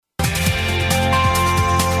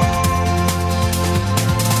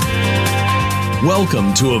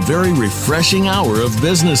Welcome to a very refreshing hour of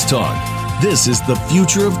business talk. This is The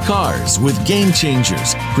Future of Cars with Game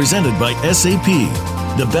Changers, presented by SAP.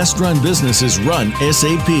 The best-run businesses run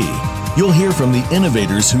SAP. You'll hear from the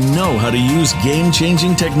innovators who know how to use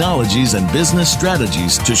game-changing technologies and business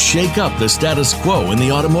strategies to shake up the status quo in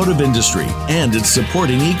the automotive industry and its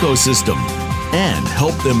supporting ecosystem, and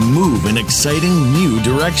help them move in exciting new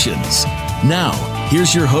directions. Now,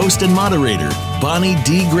 here's your host and moderator, Bonnie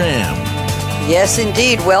D. Graham. Yes,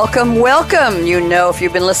 indeed. Welcome, welcome. You know, if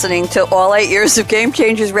you've been listening to all 8 years of Game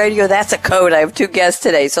Changers Radio, that's a code. I have two guests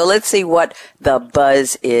today. So let's see what the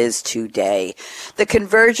buzz is today. The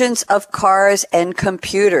convergence of cars and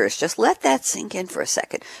computers. Just let that sink in for a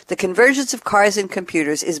second. The convergence of cars and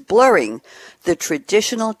computers is blurring the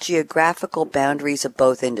traditional geographical boundaries of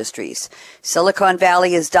both industries. Silicon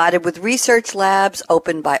Valley is dotted with research labs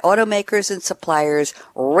opened by automakers and suppliers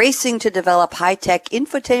racing to develop high-tech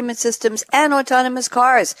infotainment systems and autonomous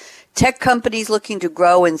cars. Tech companies looking to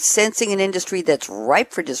grow and sensing an industry that's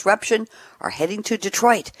ripe for disruption are heading to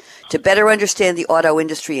Detroit to better understand the auto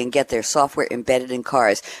industry and get their software embedded in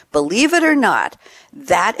cars. Believe it or not,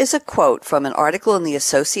 that is a quote from an article in the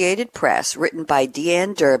Associated Press written by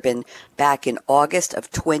Deanne Durbin back in August of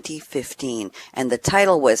 2015. And the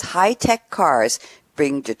title was High-Tech Cars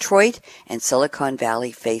Bring Detroit and Silicon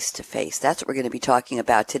Valley face to face. That's what we're going to be talking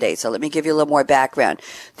about today. So let me give you a little more background.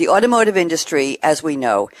 The automotive industry, as we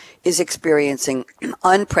know, is experiencing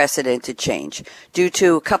unprecedented change due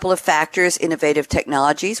to a couple of factors: innovative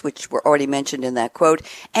technologies, which were already mentioned in that quote,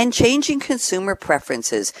 and changing consumer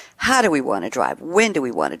preferences. How do we want to drive? When do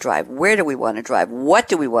we want to drive? Where do we want to drive? What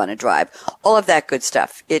do we want to drive? All of that good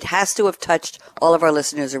stuff. It has to have touched all of our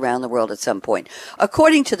listeners around the world at some point.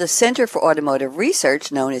 According to the Center for Automotive Research,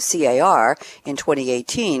 known as CAR, in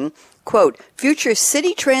 2018, quote, future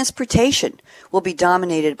city transportation will be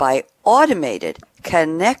dominated by automated,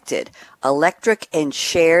 connected, electric, and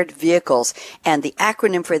shared vehicles. And the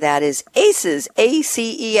acronym for that is ACES,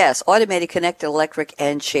 ACES, automated, connected, electric,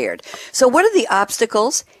 and shared. So what are the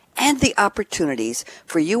obstacles and the opportunities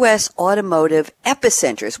for U.S. automotive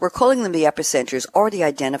epicenters? We're calling them the epicenters, already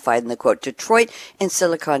identified in the quote, Detroit and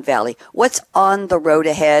Silicon Valley. What's on the road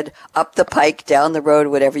ahead, up the pike, down the road,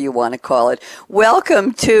 whatever you want to call it.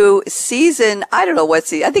 Welcome to season, I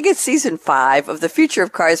think it's season 5 of The Future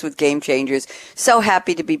of Cars with Game Changers. So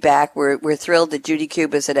happy to be back. We're thrilled that Judy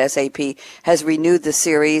Kubis at SAP has renewed the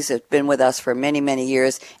series. It's been with us for many, many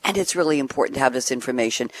years, and it's really important to have this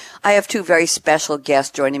information. I have two very special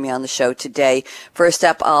guests joining me on the show today. First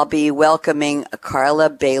up, I'll be welcoming Carla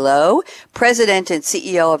Bailo, President and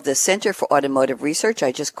CEO of the Center for Automotive Research.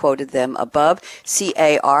 I just quoted them above,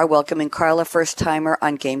 CAR. Welcoming Carla, first-timer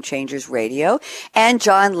on Game Changers Radio. And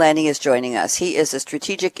John Leney is joining us. He is a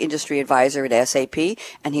strategic industry advisor at SAP,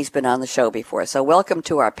 and he's been on the show before. So welcome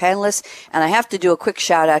to our panelists. And I have to do a quick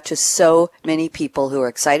shout-out to so many people who are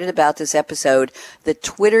excited about this episode. The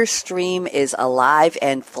Twitter stream is alive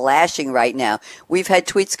and flashing right now. We've had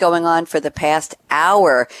tweets going on for the past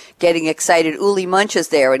hour, getting excited. Uli Munch is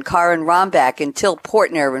there, and Karin Rombach, and Till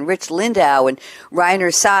Portner, and Rich Lindau, and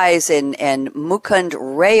Reiner Size, and Mukund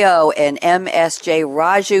Rayo, and MSJ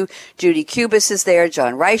Raju. Judy Kubis is there.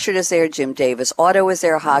 John Reichert is there. Jim Davis Auto is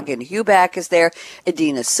there. Hagen Huback is there.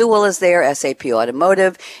 Adina Sewell is there. SAP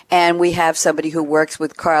Automotive. And we have somebody who works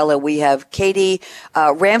with Carla. We have Katie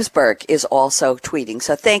Ramsberg is also tweeting.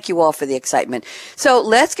 So thank you all for the excitement. So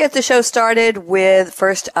let's get the show started with,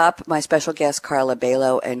 first up, my special guest, Carla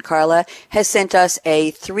Bailo. And Carla has sent us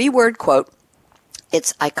a 3-word quote.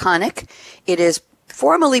 It's iconic. It is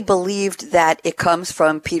formally believed that it comes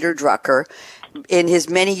from Peter Drucker in his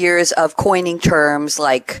many years of coining terms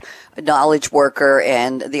like knowledge worker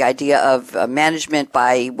and the idea of management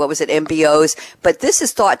by, MBOs. But this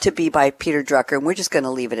is thought to be by Peter Drucker, and we're just going to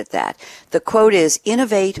leave it at that. The quote is,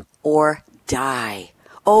 innovate or die.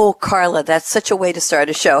 Oh, Carla, that's such a way to start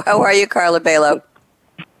a show. How are you, Carla Bailo?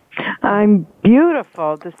 I'm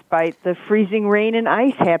beautiful, despite the freezing rain and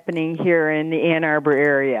ice happening here in the Ann Arbor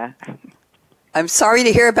area. I'm sorry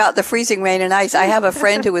to hear about the freezing rain and ice. I have a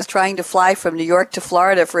friend who was trying to fly from New York to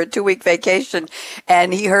Florida for a 2-week vacation,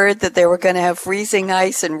 and he heard that they were going to have freezing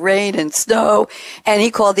ice and rain and snow, and he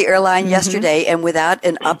called the airline yesterday, and without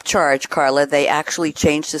an upcharge, Carla, they actually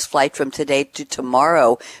changed his flight from today to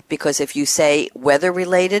tomorrow, because if you say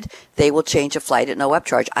weather-related, they will change a flight at no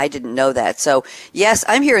upcharge. I didn't know that. So, yes,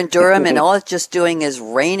 I'm here in Durham, and all it's just doing is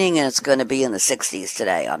raining, and it's going to be in the 60s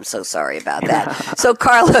today. I'm so sorry about that. So,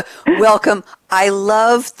 Carla, welcome. I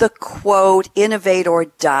love the quote, innovate or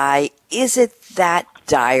die. Is it that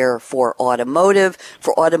dire for automotive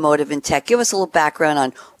and tech? Give us a little background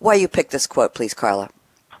on why you picked this quote, please, Carla.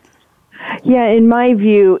 Yeah, in my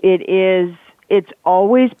view, it's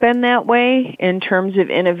always been that way in terms of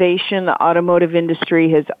innovation. The automotive industry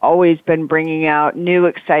has always been bringing out new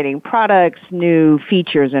exciting products, new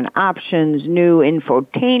features and options, new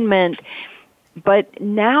infotainment. But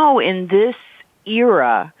now in this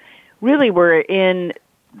era, really we're in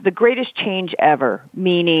the greatest change ever,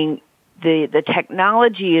 meaning the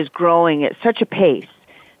technology is growing at such a pace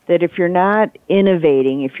that if you're not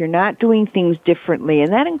innovating, if you're not doing things differently,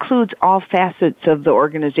 and that includes all facets of the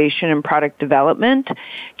organization and product development,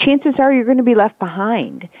 chances are you're going to be left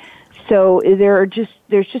behind. So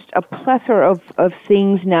there's just a plethora of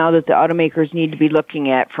things now that the automakers need to be looking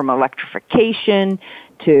at, from electrification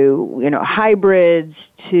to hybrids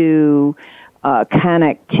to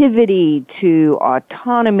connectivity to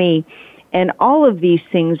autonomy. And all of these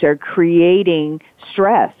things are creating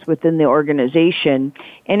stress within the organization,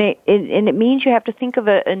 and it means you have to think of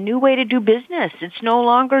a new way to do business. It's no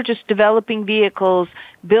longer just developing vehicles,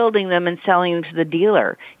 building them, and selling them to the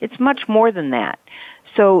dealer. It's much more than that.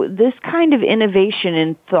 So this kind of innovation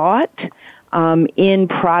in thought, in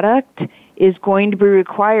product, is going to be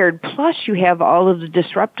required. Plus, you have all of the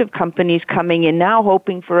disruptive companies coming in now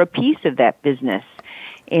hoping for a piece of that business.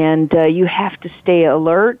 And you have to stay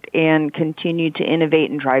alert and continue to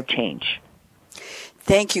innovate and drive change.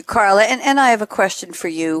 Thank you, Carla. And I have a question for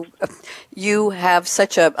you. You have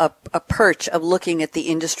such a perch of looking at the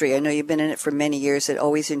industry. I know you've been in it for many years. It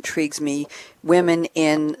always intrigues me. Women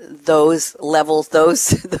in those levels,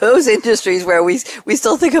 those industries where we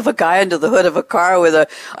still think of a guy under the hood of a car with in a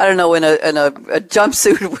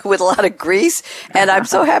jumpsuit with a lot of grease. And I'm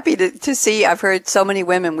so happy to see. I've heard so many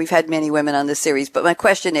women. We've had many women on this series. But my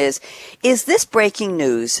question is this breaking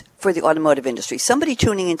news for the automotive industry? Somebody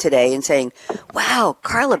tuning in today and saying, wow,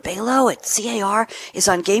 Carla Bailo at CAR is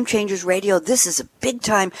on Game Changers Radio. This is a big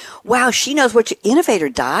time. Wow, she knows what innovate or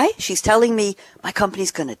die. She's telling me my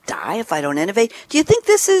company's going to die if I don't innovate. Do you think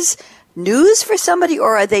this is news for somebody,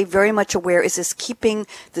 or are they very much aware? Is this keeping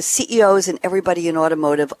the CEOs and everybody in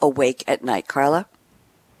automotive awake at night, Carla?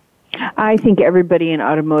 I think everybody in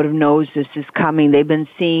automotive knows this is coming. They've been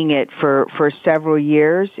seeing it for several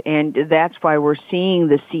years, and that's why we're seeing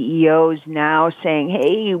the CEOs now saying,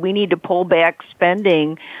 hey, we need to pull back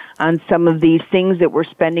spending on some of these things that we're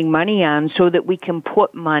spending money on so that we can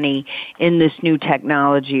put money in this new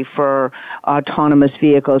technology for autonomous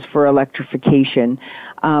vehicles, for electrification.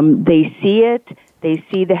 They see it. They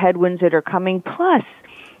see the headwinds that are coming. Plus,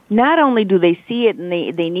 not only do they see it and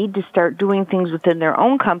they need to start doing things within their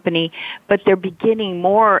own company, but they're beginning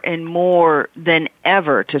more and more than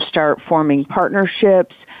ever to start forming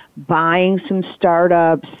partnerships, buying some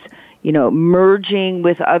startups, merging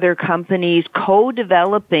with other companies,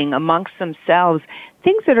 co-developing amongst themselves,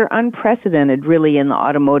 things that are unprecedented really in the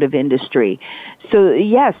automotive industry. So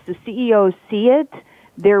yes, the CEOs see it.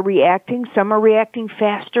 They're reacting. Some are reacting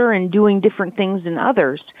faster and doing different things than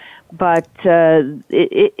others. But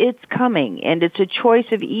it's coming, and it's a choice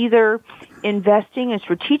of either investing and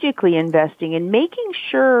strategically investing and making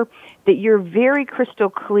sure that you're very crystal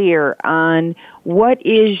clear on what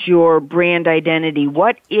is your brand identity,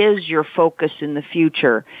 what is your focus in the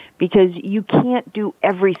future, because you can't do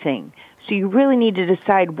everything. So you really need to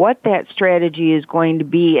decide what that strategy is going to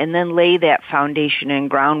be and then lay that foundation and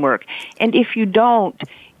groundwork. And if you don't,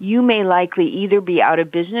 you may likely either be out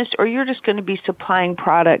of business or you're just going to be supplying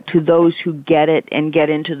product to those who get it and get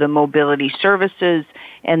into the mobility services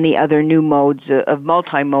and the other new modes of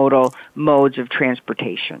multimodal modes of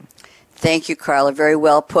transportation. Thank you, Carla. Very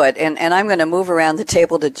well put. And I'm going to move around the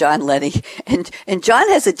table to John Leney. And John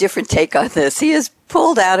has a different take on this. He has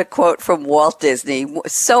pulled out a quote from Walt Disney.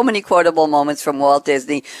 So many quotable moments from Walt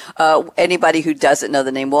Disney. Anybody who doesn't know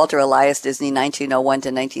the name, Walter Elias Disney, 1901 to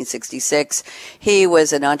 1966. He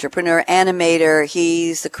was an entrepreneur, animator.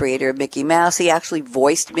 He's the creator of Mickey Mouse. He actually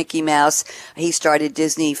voiced Mickey Mouse. He started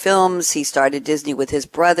Disney Films. He started Disney with his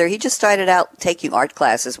brother. He just started out taking art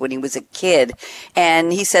classes when he was a kid.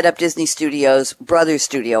 And he set up Disney Studios, Brothers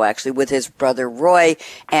Studio actually, with his brother Roy.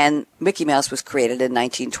 And Mickey Mouse was created in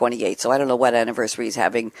 1928. So I don't know what anniversary he's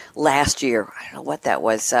having last year. I don't know what that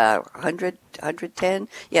was, 100, 110?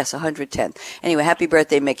 Yes, 110. Anyway, happy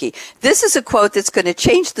birthday, Mickey. This is a quote that's going to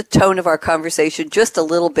change the tone of our conversation just a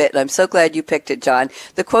little bit, and I'm so glad you picked it, John.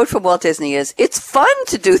 The quote from Walt Disney is, "It's fun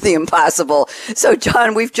to do the impossible." So,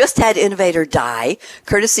 John, we've just had Innovate or Die,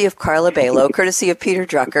 courtesy of Carla Bailo, courtesy of Peter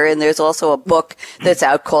Drucker, and there's also a book that's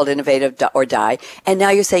out called Innovate or Die. And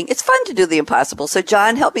now you're saying it's fun to do the impossible. So,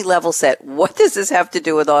 John, help me level set. What does this have to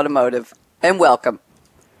do with automotive? And welcome.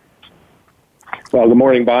 Well, good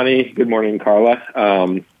morning, Bonnie. Good morning, Carla.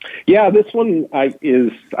 This one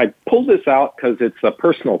I pulled this out because it's a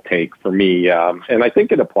personal take for me, and I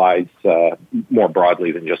think it applies more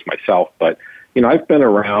broadly than just myself. But I've been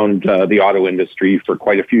around the auto industry for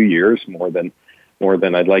quite a few years, more than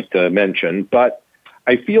I'd like to mention. But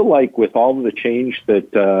I feel like with all of the change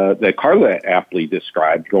that Carla aptly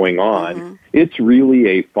described going on, it's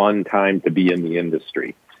really a fun time to be in the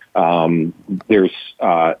industry. There's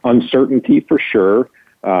uncertainty for sure.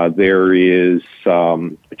 There is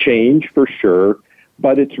change for sure,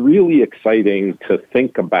 but it's really exciting to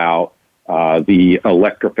think about the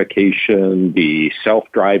electrification, the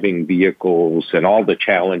self-driving vehicles, and all the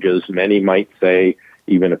challenges. Many might say,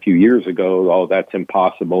 even a few years ago, oh, that's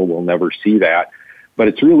impossible, we'll never see that. But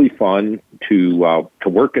it's really fun to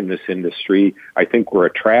work in this industry. I think we're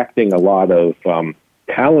attracting a lot of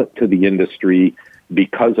talent to the industry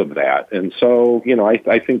because of that. And so,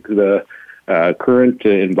 I think the current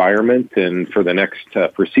environment and for the next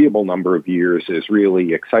foreseeable number of years is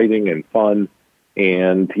really exciting and fun.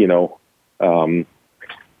 And,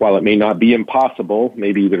 while it may not be impossible,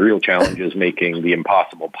 maybe the real challenge is making the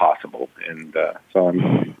impossible possible. And so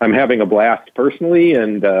I'm having a blast personally,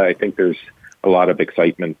 and I think there's a lot of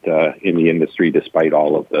excitement in the industry despite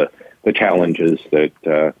all of the challenges that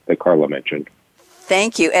Carla mentioned.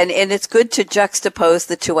 Thank you. And it's good to juxtapose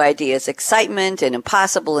the two ideas, excitement and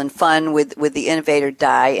impossible and fun with the innovator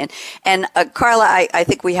die. And Carla, I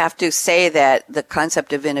think we have to say that the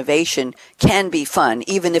concept of innovation can be fun,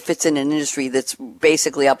 even if it's in an industry that's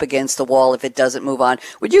basically up against the wall if it doesn't move on.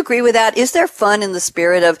 Would you agree with that? Is there fun in the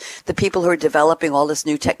spirit of the people who are developing all this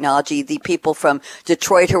new technology, the people from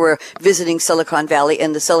Detroit who are visiting Silicon Valley,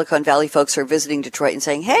 and the Silicon Valley folks who are visiting Detroit and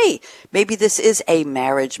saying, hey, maybe this is a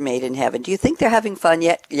marriage made in heaven? Do you think they're having fun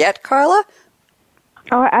yet, Carla?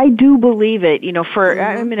 Oh, I do believe it.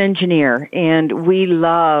 I'm an engineer, and we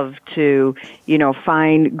love to,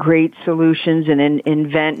 find great solutions and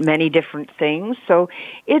invent many different things. So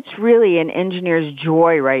it's really an engineer's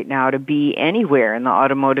joy right now to be anywhere in the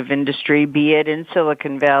automotive industry, be it in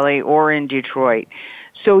Silicon Valley or in Detroit.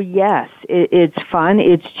 So yes, it's fun,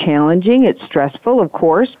 it's challenging, it's stressful, of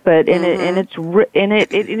course, but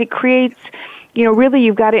it creates. Really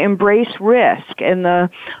you've got to embrace risk, and the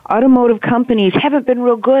automotive companies haven't been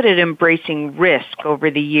real good at embracing risk over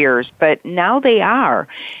the years, but now they are,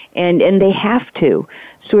 and they have to.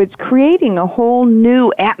 So it's creating a whole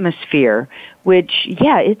new atmosphere, which,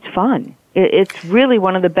 it's fun. It's really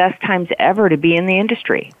one of the best times ever to be in the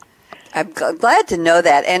industry. I'm glad to know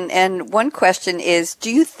that. And one question is, do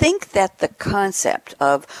you think that the concept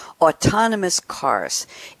of autonomous cars,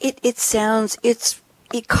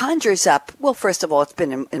 it conjures up, well, first of all, it's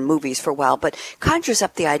been in movies for a while, but conjures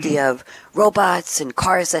up the idea of robots and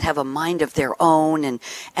cars that have a mind of their own. And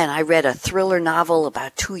I read a thriller novel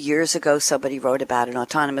about 2 years ago. Somebody wrote about an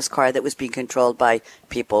autonomous car that was being controlled by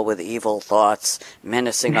people with evil thoughts,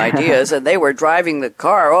 menacing ideas, and they were driving the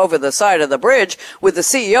car over the side of the bridge with the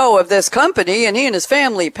CEO of this company, and he and his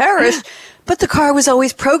family perished. But the car was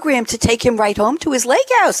always programmed to take him right home to his lake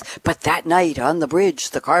house. But that night on the bridge,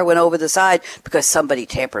 the car went over the side because somebody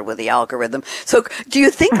tampered with the algorithm. So do you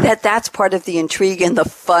think that that's part of the intrigue and the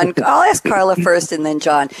fun? I'll ask Carla first and then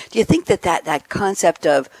John. Do you think that concept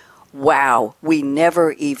of, wow, we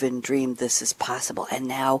never even dreamed this is possible, and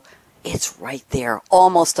now it's right there,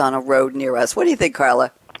 almost on a road near us? What do you think,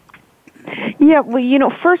 Carla? Yeah,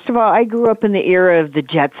 well, first of all, I grew up in the era of the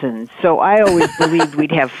Jetsons, so I always believed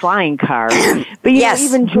we'd have flying cars. But,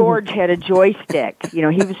 even George had a joystick. He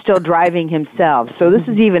was still driving himself. So this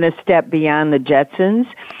is even a step beyond the Jetsons.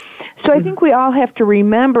 So I think we all have to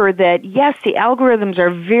remember that, yes, the algorithms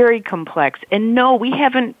are very complex. And no, we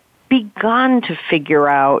haven't begun to figure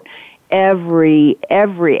out every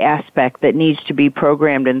aspect that needs to be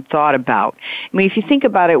programmed and thought about. I mean, if you think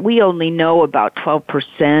about it, we only know about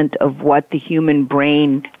 12% of what the human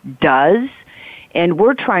brain does, and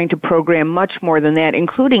we're trying to program much more than that,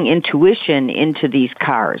 including intuition, into these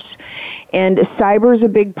cars. And cyber is a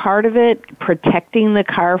big part of it, protecting the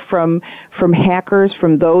car from hackers,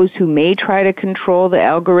 from those who may try to control the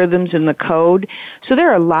algorithms and the code. So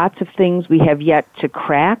there are lots of things we have yet to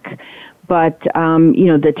crack. But,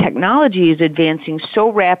 the technology is advancing so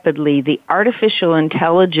rapidly, the artificial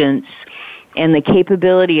intelligence and the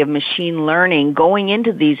capability of machine learning going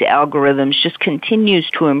into these algorithms just continues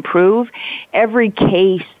to improve. Every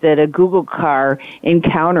case that a Google car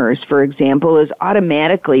encounters, for example, is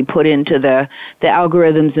automatically put into the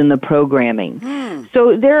algorithms and the programming.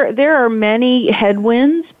 So there are many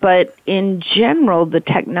headwinds, but in general, the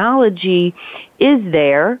technology is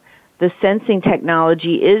there. the sensing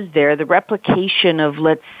technology is there. The replication of,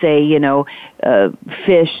 let's say,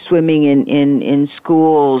 fish swimming in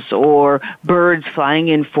schools or birds flying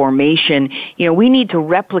in formation. We need to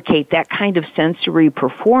replicate that kind of sensory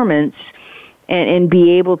performance and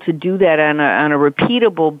be able to do that on a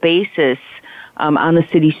repeatable basis on the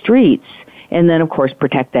city streets, and then, of course,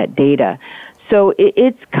 protect that data. So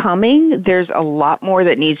it's coming. There's a lot more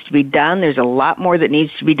that needs to be done. There's a lot more that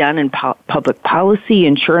needs to be done in public policy,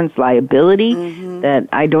 insurance liability, that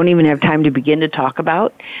I don't even have time to begin to talk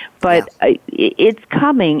about. But it's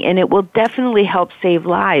coming, and it will definitely help save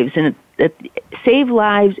lives, and save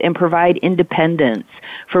lives and provide independence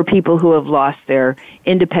for people who have lost their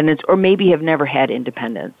independence or maybe have never had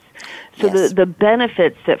independence. So the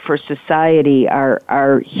benefits that for society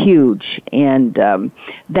are huge, and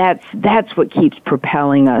that's what keeps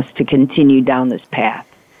propelling us to continue down this path.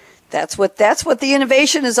 That's what the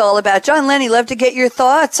innovation is all about. John, Leney, love to get your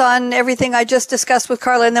thoughts on everything I just discussed with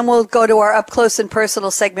Carla, and then we'll go to our up close and personal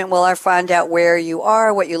segment where I'll find out where you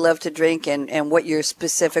are, what you love to drink, and what your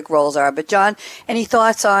specific roles are. But John, any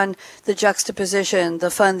thoughts on the juxtaposition, the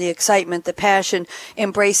fun, the excitement, the passion,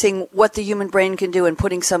 embracing what the human brain can do and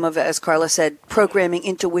putting some of, as Carla said, programming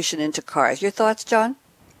intuition into cars? Your thoughts, John?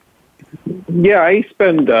 Yeah, I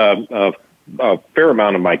spend a fair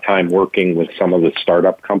amount of my time working with some of the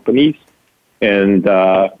startup companies. And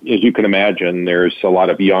as you can imagine, there's a lot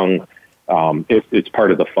of young, it's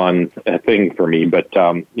part of the fun thing for me, but,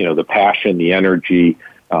 the passion, the energy,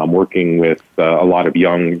 working with a lot of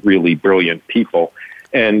young, really brilliant people.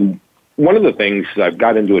 And one of the things, I've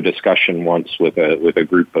got into a discussion once with a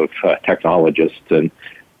group of technologists, and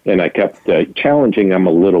I kept challenging them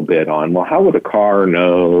a little bit on, well, how would a car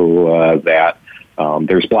know that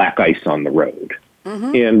there's black ice on the road?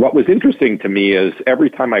 And what was interesting to me is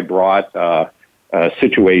every time I brought a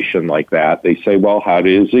situation like that, they say, well, how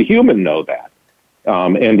does a human know that?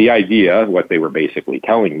 And the idea, what they were basically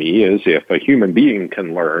telling me is if a human being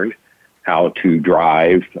can learn how to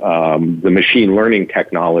drive, the machine learning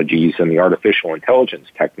technologies and the artificial intelligence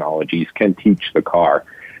technologies can teach the car.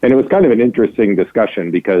 And it was kind of an interesting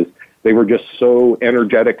discussion because they were just so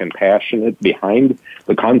energetic and passionate behind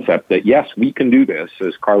the concept that, yes, we can do this.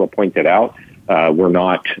 As Carla pointed out, we're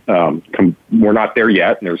not there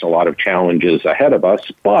yet, and there's a lot of challenges ahead of us.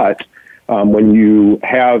 But when you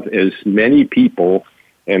have as many people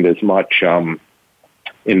and as much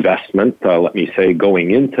investment, let me say, going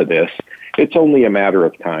into this, it's only a matter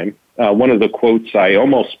of time. One of the quotes I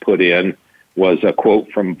almost put in was a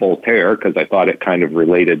quote from Voltaire, because I thought it kind of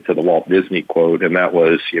related to the Walt Disney quote, and that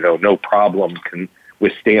was, no problem can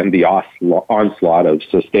withstand the onslaught of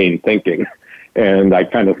sustained thinking. And I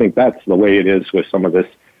kind of think that's the way it is with some of this,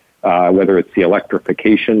 whether it's the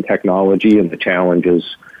electrification technology and the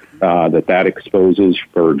challenges that exposes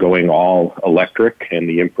for going all electric, and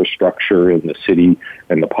the infrastructure in the city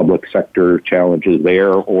and the public sector challenges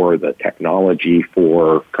there, or the technology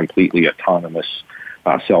for completely autonomous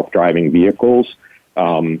self-driving vehicles.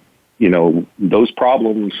 Those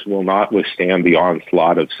problems will not withstand the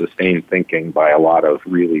onslaught of sustained thinking by a lot of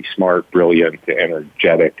really smart, brilliant,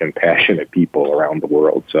 energetic, and passionate people around the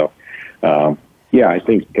world. So, I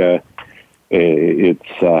think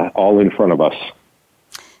it's all in front of us.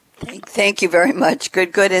 Thank you very much.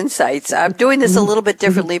 Good insights. I'm doing this a little bit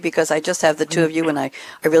differently because I just have the two of you, and I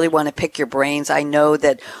really want to pick your brains. I know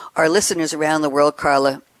that our listeners around the world,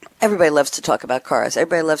 Carla, everybody loves to talk about cars.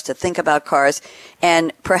 Everybody loves to think about cars.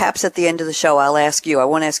 And perhaps at the end of the show, I'll ask you, I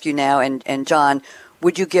won't ask you now, and John,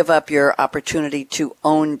 would you give up your opportunity to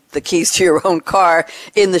own the keys to your own car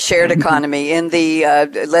in the shared economy, in the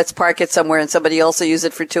let's park it somewhere and somebody else will use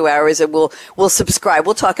it for 2 hours and we'll subscribe.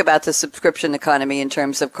 We'll talk about the subscription economy in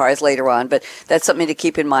terms of cars later on, but that's something to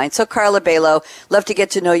keep in mind. So Carla Bailo, love to get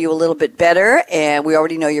to know you a little bit better, and we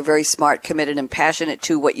already know you're very smart, committed, and passionate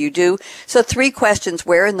to what you do. So 3 questions.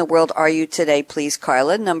 Where in the world are you today, please,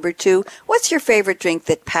 Carla? Number 2, what's your favorite drink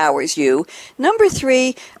that powers you? Number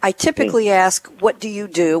 3, I typically ask, what do you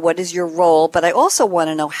do? What is your role? But I also want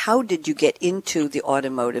to know, how did you get into the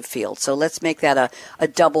automotive field? So let's make that a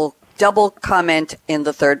double comment in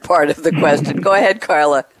the third part of the question. Go ahead,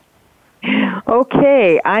 Carla.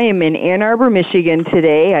 Okay, I am in Ann Arbor, Michigan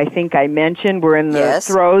today. I think I mentioned we're in the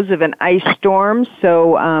throes of an ice storm,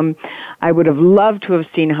 so I would have loved to have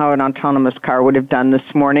seen how an autonomous car would have done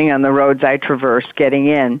this morning on the roads I traverse getting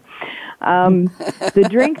in. The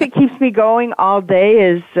drink that keeps me going all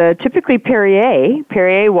day is typically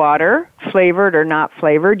Perrier water, flavored or not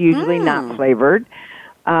flavored, usually not flavored.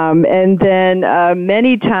 And then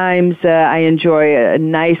many times I enjoy a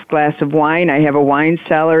nice glass of wine. I have a wine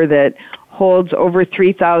cellar that holds over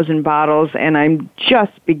 3,000 bottles, and I'm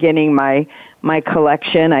just beginning my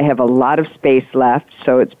collection. I have a lot of space left,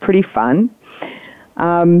 so it's pretty fun.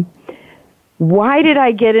 Why did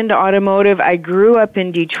I get into automotive? I grew up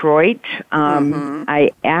in Detroit. I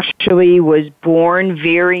actually was born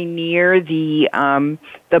very near the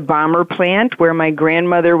bomber plant where my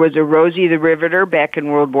grandmother was a Rosie the Riveter back in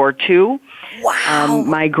World War II. Wow.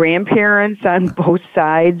 My grandparents on both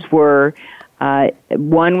sides were,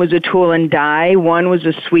 one was a tool and die, one was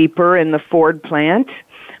a sweeper in the Ford plant.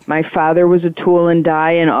 My father was a tool and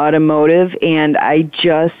die in automotive, and I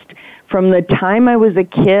just, from the time I was a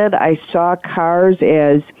kid, I saw cars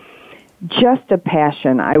as just a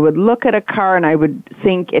passion. I would look at a car and I would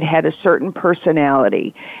think it had a certain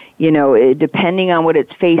personality, depending on what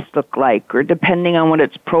its face looked like or depending on what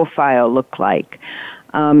its profile looked like.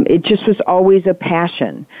 It just was always a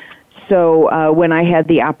passion. So when I had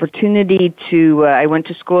the opportunity to, I went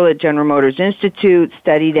to school at General Motors Institute,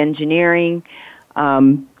 studied engineering.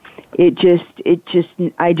 I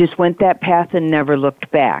just went that path and never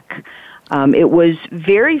looked back. It was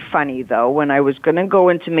very funny, though, when I was going to go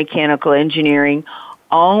into mechanical engineering,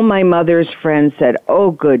 all my mother's friends said,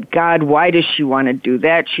 oh, good God, why does she want to do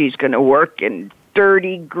that? She's going to work in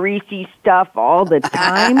dirty, greasy stuff all the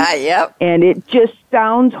time. Yep. And it just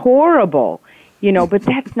sounds horrible, but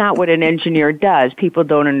that's not what an engineer does. People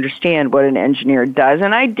don't understand what an engineer does.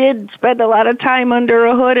 And I did spend a lot of time under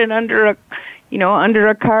a hood and under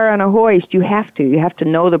a car on a hoist. You have to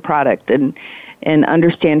know the product and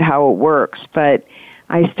understand how it works. But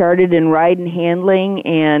I started in ride and handling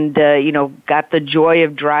and, got the joy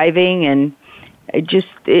of driving, and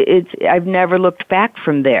I've never looked back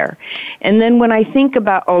from there. And then when I think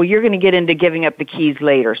about, you're going to get into giving up the keys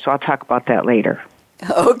later, so I'll talk about that later.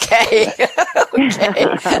 Okay.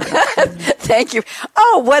 Okay. Thank you.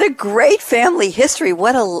 Oh, what a great family history.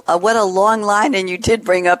 What a long line. And you did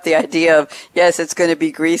bring up the idea of, yes, it's going to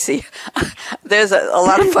be greasy. There's a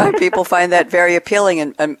lot of people find that very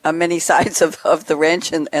appealing and many sides of the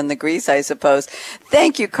wrench and the grease, I suppose.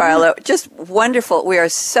 Thank you, Carla. Just wonderful. We are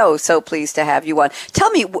so pleased to have you on. Tell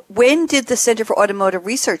me, when did the Center for Automotive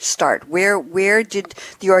Research start? Where did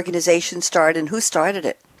the organization start and who started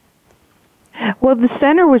it? Well, the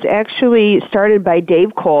center was actually started by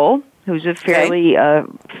Dave Cole, who's a fairly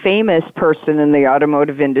famous person in the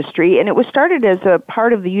automotive industry, and it was started as a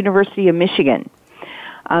part of the University of Michigan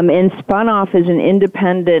and spun off as an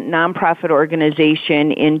independent nonprofit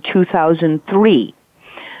organization in 2003.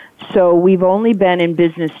 So we've only been in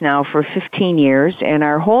business now for 15 years, and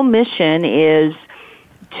our whole mission is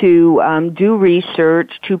to do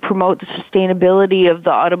research to promote the sustainability of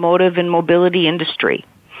the automotive and mobility industry.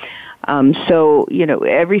 So,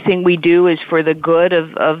 everything we do is for the good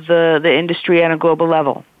of the industry on a global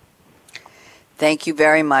level. Thank you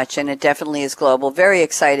very much, and it definitely is global. Very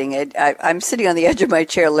exciting. I'm sitting on the edge of my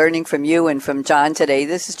chair learning from you and from John today.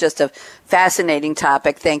 This is just a fascinating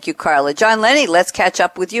topic. Thank you, Carla. John Leney, let's catch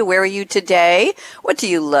up with you. Where are you today? What do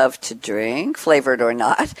you love to drink, flavored or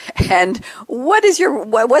not? And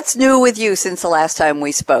what's new with you since the last time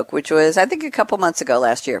we spoke, which was, I think, a couple months ago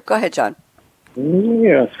last year? Go ahead, John.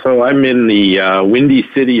 Yeah, so I'm in the windy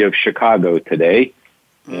city of Chicago today,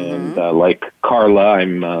 and like Carla,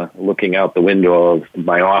 I'm looking out the window of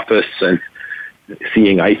my office and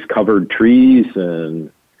seeing ice-covered trees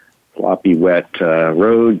and sloppy, wet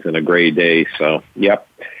roads and a gray day. So, yep,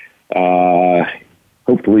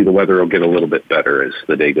 hopefully the weather will get a little bit better as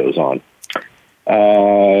the day goes on.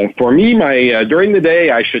 For me, during the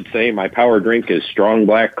day, I should say, my power drink is strong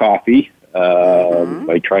black coffee.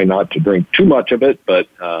 I try not to drink too much of it, but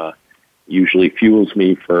usually fuels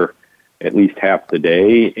me for at least half the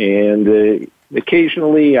day. And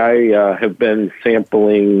occasionally I have been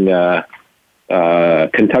sampling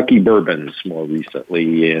Kentucky bourbons more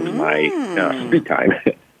recently in my free time.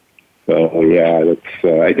 So, yeah, that's,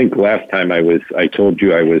 I think last time I told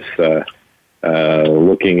you I was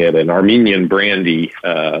looking at an Armenian brandy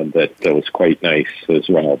that was quite nice as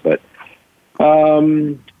well. But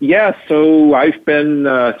yeah, so I've been,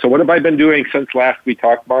 so what have I been doing since last we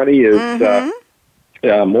talked, Bonnie, is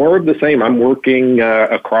more of the same. I'm working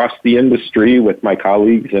across the industry with my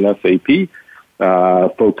colleagues in SAP,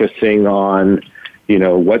 focusing on,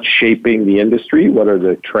 what's shaping the industry, what are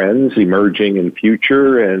the trends emerging in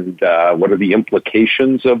future, and what are the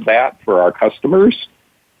implications of that for our customers,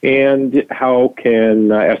 and how can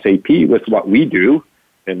SAP, with what we do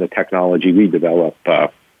and the technology we develop,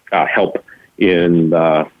 help in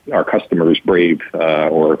our customers' brave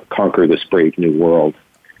or conquer this brave new world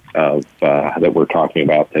of that we're talking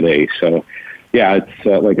about today. So, yeah, it's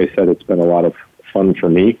like I said, it's been a lot of fun for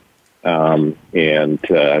me. and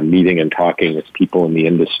meeting and talking with people in the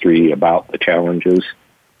industry about the challenges,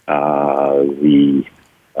 the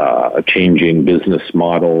changing business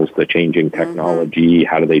models, the changing technology.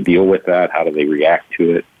 How do they deal with that? How do they react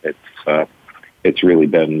to it? It's really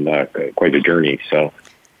been quite a journey. So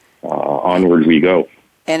onward we go.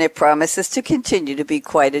 And it promises to continue to be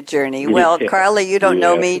quite a journey. Well, Carla, you don't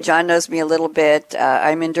know me. John knows me a little bit.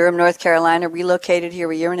 I'm in Durham, North Carolina, relocated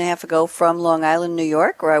here a year and a half ago from Long Island, New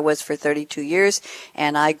York, where I was for 32 years.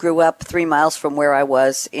 And I grew up 3 miles from where I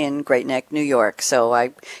was in Great Neck, New York. So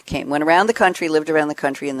I went around the country, lived around the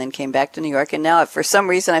country, and then came back to New York. And now, for some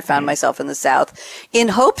reason, I found myself in the South in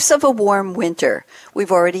hopes of a warm winter.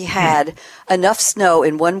 We've already had enough snow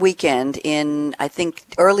in one weekend in, I think,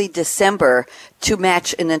 early December to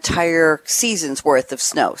match an entire season's worth of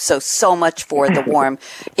snow. So much for the warm.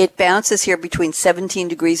 It bounces here between 17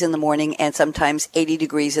 degrees in the morning and sometimes 80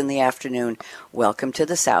 degrees in the afternoon. Welcome to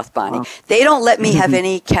the South, Bonnie. Wow. They don't let me have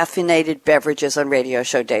any caffeinated beverages on radio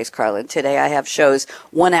show days, Carla. Today I have shows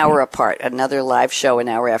 1 hour apart, another live show an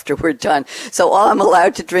hour after we're done. So all I'm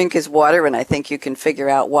allowed to drink is water, and I think you can figure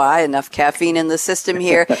out why. Enough caffeine in the system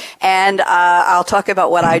here. And I'll talk about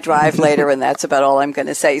what I drive later, and that's about all I'm going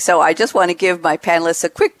to say. So I just want to give my panelists a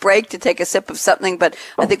quick break to take a sip of something, but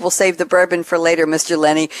I think we'll save the bourbon for later, Mr.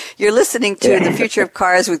 Leney. You're listening to The Future of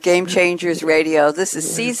Cars with Game Changers Radio. This is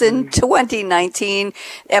season 2019,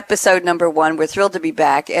 episode number 1. We're thrilled to be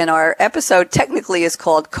back, and our episode technically is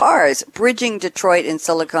called Cars, Bridging Detroit and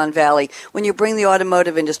Silicon Valley. When you bring the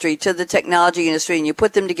automotive industry to the technology industry and you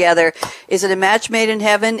put them together, is it a match made in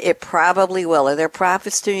heaven? It probably will. Are there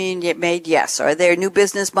profits to be made? Yes. Are there new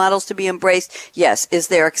business models to be embraced? Yes. Is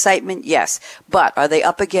there excitement? Yes. But are they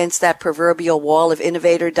up against that proverbial wall of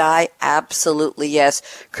innovate or die? Absolutely yes.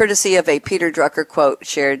 Courtesy of a Peter Drucker quote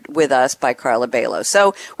shared with us by Carla Bailo.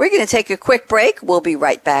 So we're going to take a quick break. We'll be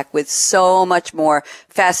right back with so much more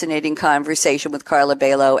fascinating conversation with Carla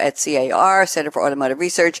Bailo at CAR, Center for Automotive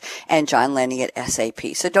Research, and John Leney at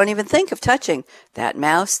SAP. So don't even think of touching that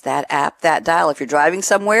mouse, that app, that dial. If you're driving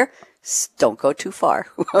somewhere, don't go too far.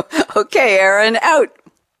 Okay, Aaron, out.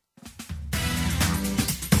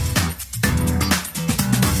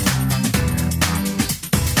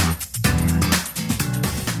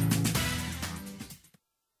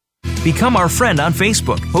 Become our friend on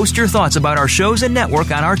Facebook. Post your thoughts about our shows and network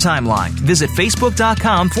on our timeline. Visit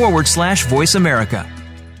facebook.com/Voice America.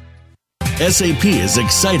 SAP is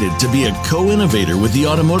excited to be a co-innovator with the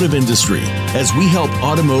automotive industry as we help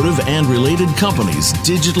automotive and related companies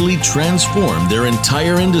digitally transform their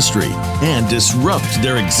entire industry and disrupt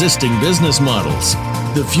their existing business models.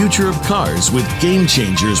 The Future of Cars with Game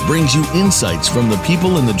Changers brings you insights from the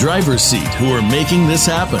people in the driver's seat who are making this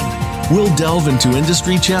happen. We'll delve into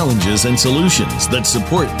industry challenges and solutions that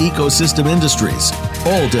support ecosystem industries,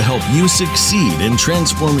 all to help you succeed in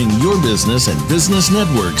transforming your business and business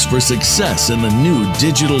networks for success in the new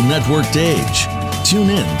digital networked age. Tune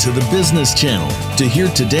in to the Business Channel to hear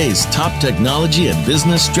today's top technology and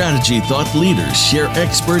business strategy thought leaders share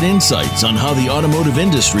expert insights on how the automotive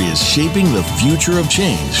industry is shaping the future of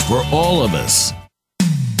change for all of us.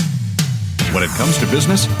 When it comes to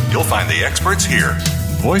business, you'll find the experts here.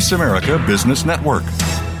 Voice America Business Network.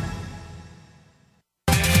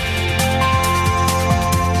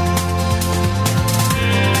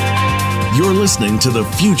 You're listening to The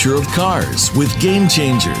Future of Cars with Game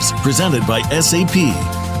Changers, presented by SAP.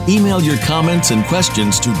 Email your comments and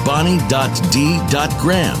questions to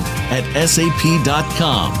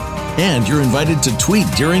bonnie.d.graham@sap.com. And you're invited to tweet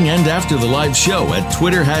during and after the live show at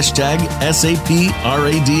Twitter #SAPRADIO.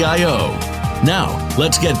 Now,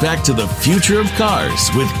 let's get back to The Future of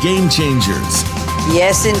Cars with Game Changers.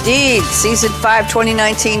 Yes, indeed. Season 5,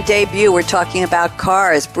 2019 debut. We're talking about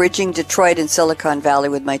cars, bridging Detroit and Silicon Valley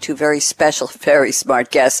with my two very special, very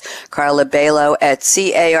smart guests, Carla Bailo at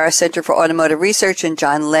CAR, Center for Automotive Research, and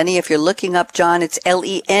John Leney. If you're looking up John, it's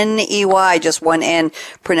Leney, just one N,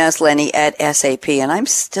 pronounced Leney at SAP. And I'm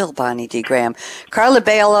still Bonnie D. Graham. Carla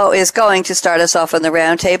Bailo is going to start us off on the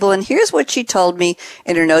roundtable, and here's what she told me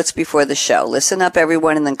in her notes before the show. Listen up,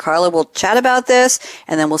 everyone, and then Carla will chat about this,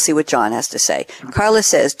 and then we'll see what John has to say. Carla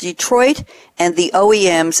says, Detroit and the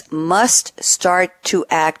OEMs must start to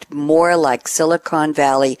act more like Silicon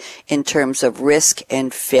Valley in terms of risk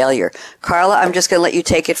and failure. Carla, I'm just going to let you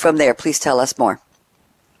take it from there. Please tell us more.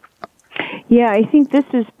 Yeah, I think this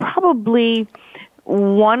is probably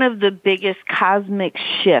one of the biggest cosmic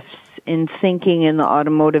shifts in thinking in the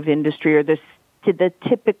automotive industry, or the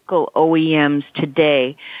typical OEMs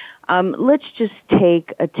today. Let's just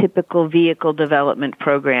take a typical vehicle development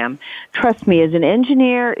program. Trust me, as an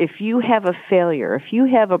engineer, if you have a failure, if you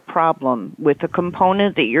have a problem with a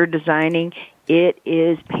component that you're designing, it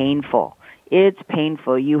is painful. It's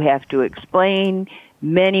painful. You have to explain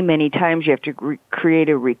many, many times. You have to create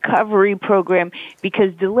a recovery program,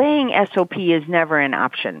 because delaying SOP is never an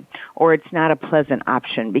option, or it's not a pleasant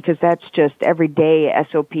option, because that's just every day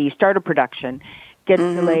SOP, start of production, gets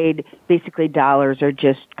delayed. Basically, dollars are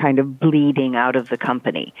just kind of bleeding out of the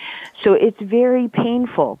company. So it's very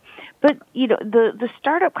painful. But, the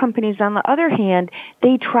startup companies, on the other hand,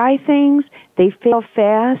 they try things, they fail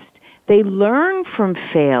fast, they learn from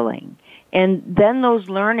failing. And then those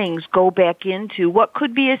learnings go back into what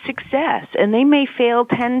could be a success. And they may fail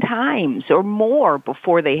 10 times or more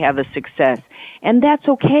before they have a success. And that's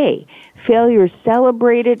okay. Failure is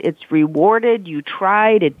celebrated. It's rewarded. You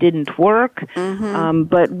tried. It didn't work.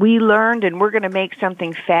 But we learned, and we're going to make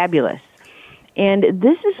something fabulous. And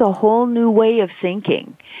this is a whole new way of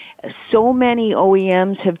thinking. So many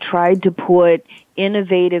OEMs have tried to put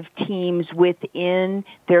innovative teams within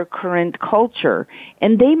their current culture.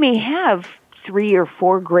 And they may have 3 or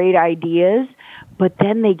 4 great ideas, but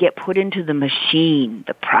then they get put into the machine,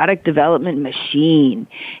 the product development machine.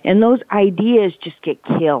 And those ideas just get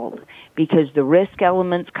killed because the risk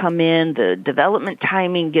elements come in, the development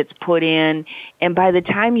timing gets put in, and by the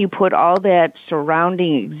time you put all that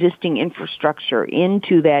surrounding existing infrastructure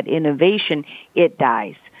into that innovation, it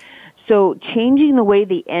dies. So changing the way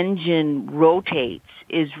the engine rotates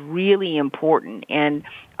is really important, and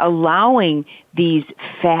allowing these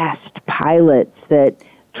fast pilots that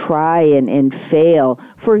try and fail.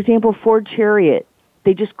 For example, Ford Chariot,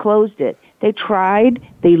 they just closed it. They tried,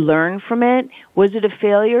 they learned from it. Was it a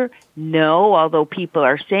failure? No, although people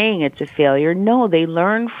are saying it's a failure. No, they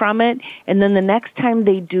learned from it, and then the next time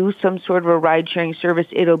they do some sort of a ride-sharing service,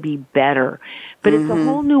 it'll be better. But it's a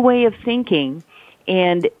whole new way of thinking.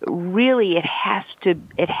 And really, it has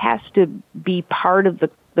to be part of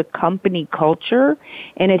the company culture,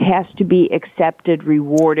 and it has to be accepted,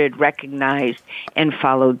 rewarded, recognized, and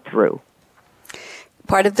followed through.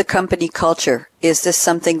 Part of the company culture. Is this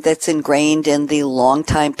something that's ingrained in the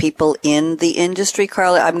longtime people in the industry,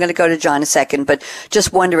 Carla? I'm going to go to John in a second, but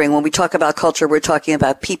just wondering, when we talk about culture, we're talking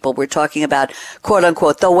about people. We're talking about, quote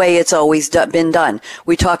unquote, the way it's always been done.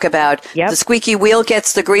 We talk about the squeaky wheel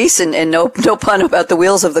gets the grease, and no pun about the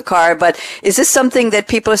wheels of the car. But is this something that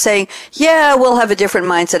people are saying, yeah, we'll have a different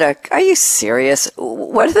mindset? Are you serious?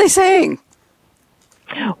 What are they saying?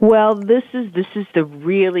 Well, this is the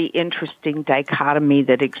really interesting dichotomy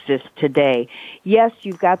that exists today. Yes,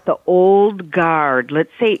 you've got the old guard,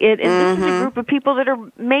 let's say it, and this is a group of people that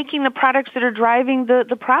are making the products that are driving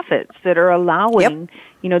the profits, that are allowing,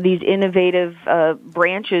 these innovative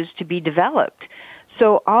branches to be developed.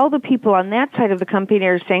 So all the people on that side of the company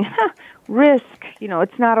are saying, risk,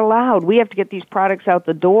 it's not allowed. We have to get these products out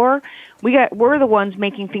the door. We're the ones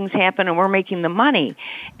making things happen, and we're making the money.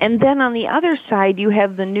 And then on the other side, you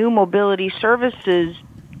have the new mobility services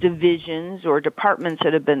divisions or departments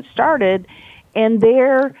that have been started, and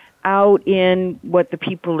they're out in what the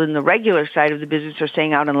people in the regular side of the business are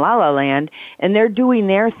saying out in La La Land, and they're doing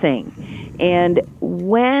their thing. And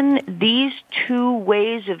when these two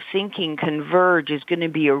ways of thinking converge is going to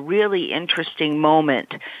be a really interesting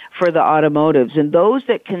moment for the automotives. And those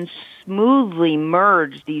that can smoothly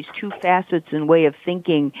merge these two facets and way of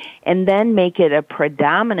thinking and then make it a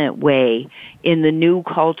predominant way in the new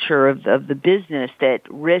culture of the business that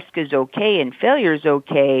risk is okay and failure is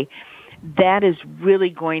okay, that is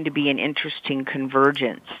really going to be an interesting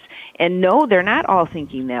convergence. And no, they're not all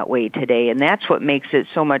thinking that way today, and that's what makes it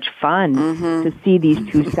so much fun to see these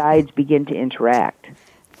two sides begin to interact.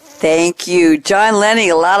 Thank you. John Leney,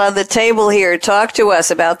 a lot on the table here. Talk to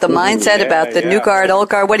us about the mindset, about the new guard, old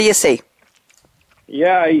guard. What do you see?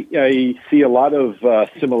 Yeah, I see a lot of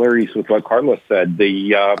similarities with what Carla said.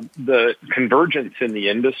 The convergence in the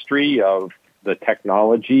industry of the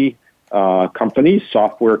technology companies,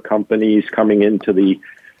 software companies coming into the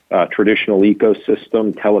traditional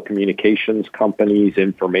ecosystem, telecommunications companies,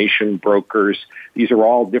 information brokers. These are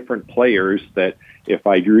all different players that if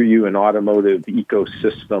I drew you an automotive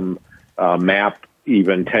ecosystem map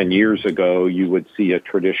even 10 years ago, you would see a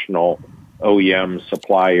traditional OEM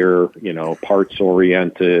supplier,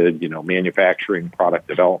 parts-oriented, manufacturing, product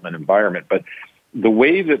development environment. But the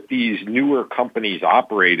way that these newer companies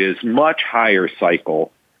operate is much higher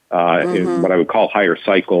cycle, in what I would call higher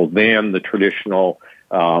cycle, than the traditional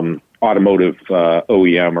automotive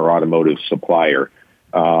OEM or automotive supplier.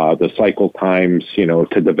 The cycle times,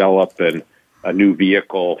 to develop a new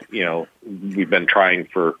vehicle, we've been trying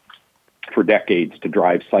for for decades to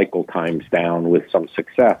drive cycle times down with some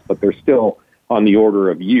success, but they're still on the order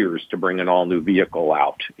of years to bring an all-new vehicle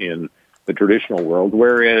out in the traditional world,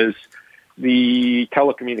 whereas the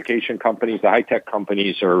telecommunication companies, the high-tech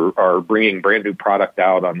companies are bringing brand-new product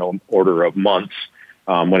out on the order of months.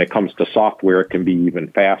 When it comes to software, it can be even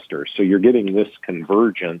faster. So you're getting this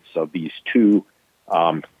convergence of these two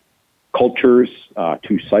cultures,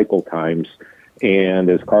 two cycle times. And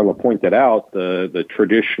as Carla pointed out, the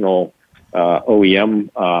traditional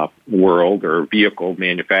OEM world or vehicle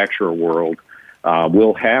manufacturer world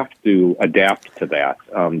will have to adapt to that.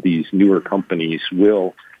 These newer companies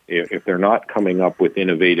will, if they're not coming up with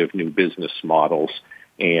innovative new business models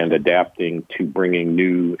and adapting to bringing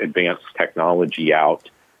new advanced technology out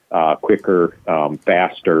quicker,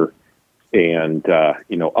 faster, and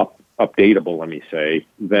updatable, let me say,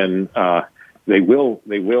 then they will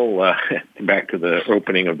back to the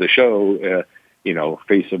opening of the show,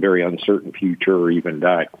 face a very uncertain future or even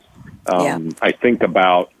die. I think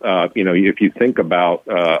about, if you think about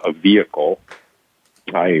a vehicle,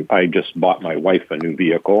 I just bought my wife a new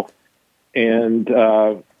vehicle, and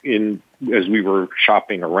as we were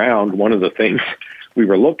shopping around, one of the things we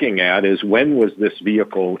were looking at is when was this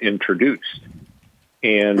vehicle introduced?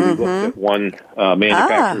 And we looked at one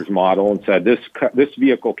manufacturer's model and said this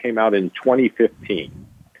vehicle came out in 2015.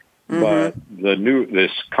 But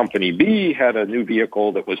this company B had a new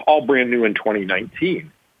vehicle that was all brand new in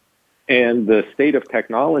 2019. And the state of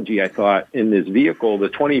technology, I thought, in this vehicle, the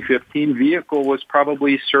 2015 vehicle was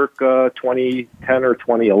probably circa 2010 or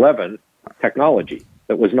 2011 technology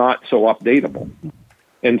that was not so updatable.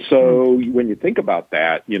 And so when you think about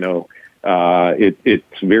that,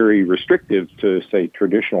 it's very restrictive to, say,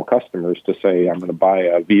 traditional customers to say, I'm going to buy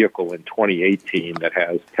a vehicle in 2018 that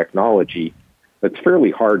has technology that's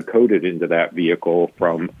fairly hard-coded into that vehicle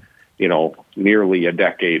from, nearly a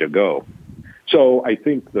decade ago. So I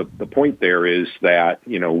think the point there is that,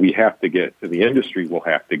 we have to get, the industry will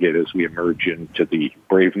have to get, as we emerge into the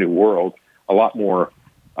brave new world, a lot more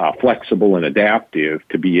flexible and adaptive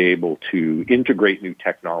to be able to integrate new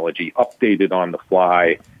technology, update it on the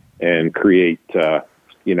fly, and create, a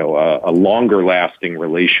longer-lasting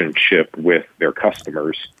relationship with their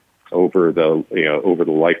customers over the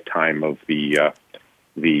lifetime of the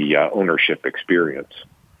ownership experience.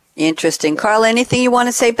 Interesting. Carla, anything you want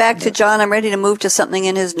to say back to John? I'm ready to move to something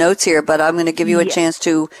in his notes here, but I'm going to give you a chance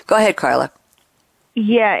to go ahead, Carla.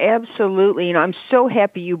 Yeah, absolutely. I'm so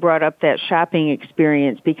happy you brought up that shopping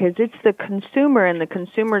experience, because it's the consumer and the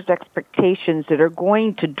consumer's expectations that are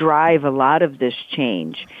going to drive a lot of this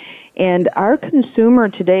change. And our consumer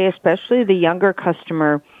today, especially the younger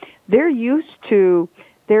customer, they're used to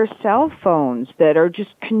their cell phones that are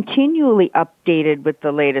just continually updated with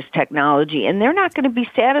the latest technology, and they're not going to be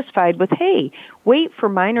satisfied with, hey, wait for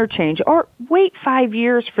minor change or wait 5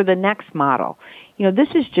 years for the next model. This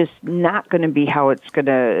is just not going to be how it's going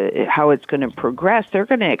to progress. They're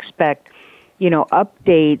going to expect,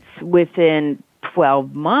 updates within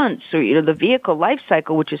 12 months, or the vehicle life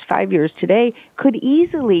cycle, which is 5 years today, could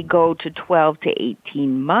easily go to 12 to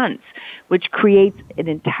 18 months, which creates an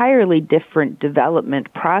entirely different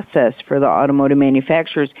development process for the automotive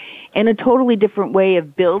manufacturers and a totally different way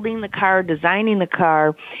of building the car, designing the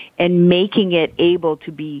car, and making it able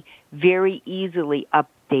to be very easily updated.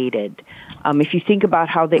 If you think about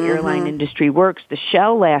how the airline industry works, the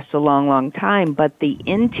shell lasts a long, long time, but the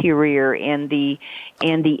interior and the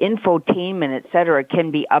infotainment, et cetera, can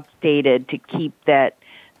be updated to keep that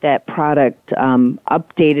product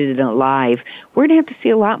updated and alive. We're going to have to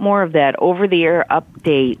see a lot more of that over-the-air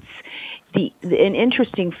updates. An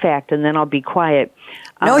interesting fact, and then I'll be quiet.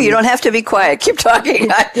 No, you don't have to be quiet. Keep talking.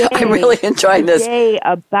 I'm really enjoying this. Today,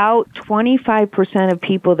 about 25% of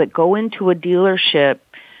people that go into a dealership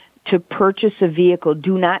to purchase a vehicle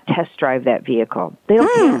do not test drive that vehicle. They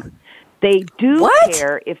don't care. They do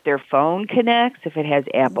care if their phone connects, if it has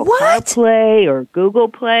Apple CarPlay or Google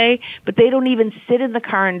Play, but they don't even sit in the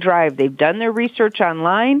car and drive. They've done their research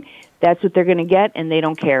online. That's what they're going to get, and they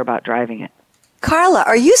don't care about driving it. Carla,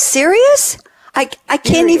 are you serious? I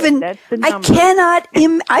can't even, I cannot,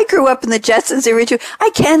 I grew up in the Jetsons area too. I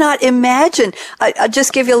cannot imagine. I'll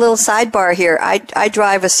just give you a little sidebar here. I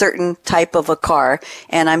drive a certain type of a car,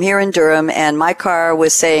 and I'm here in Durham, and my car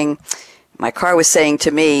was saying, my car was saying to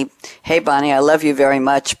me, hey, Bonnie, I love you very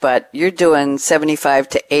much, but you're doing 75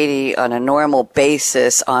 to 80 on a normal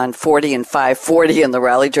basis on 40 and 540 in the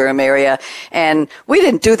Raleigh-Durham area. And we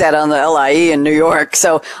didn't do that on the LIE in New York.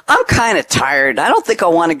 So I'm kind of tired. I don't think I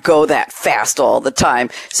want to go that fast all the time.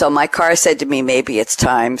 So my car said to me, maybe it's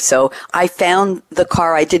time. So I found the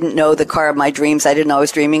car. I didn't know the car of my dreams. I didn't know I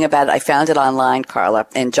was dreaming about it. I found it online, Carla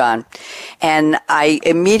and John. And I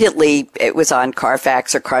immediately, it was on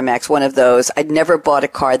Carfax or CarMax, one of those. I'd never bought a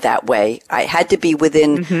car that way. I had to be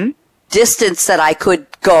within distance that I could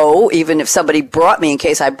go, even if somebody brought me in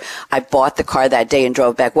case I bought the car that day and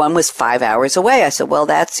drove back. One was 5 hours away. I said, well,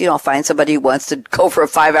 that's, I'll find somebody who wants to go for a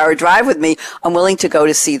 5-hour drive with me. I'm willing to go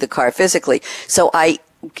to see the car physically. So I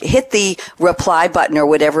hit the reply button or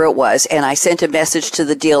whatever it was, and I sent a message to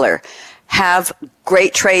the dealer. Have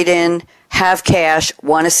great trade-in, have cash,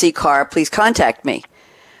 want to see car, please contact me.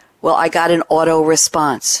 Well, I got an auto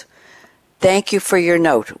response. Thank you for your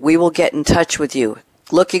note. We will get in touch with you.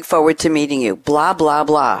 Looking forward to meeting you. Blah, blah,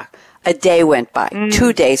 blah. A day went by.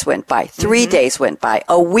 2 days went by. 3 days went by.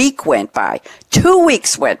 A week went by. 2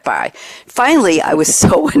 weeks went by. Finally, I was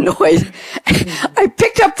so annoyed. I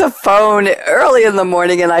picked up the phone early in the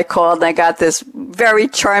morning and I called and I got this very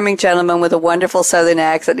charming gentleman with a wonderful southern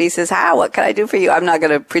accent. He says, what can I do for you? I'm not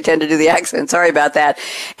going to pretend to do the accent. Sorry about that.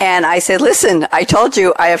 And I said, listen, I told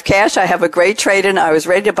you I have cash. I have a great trade-in. I was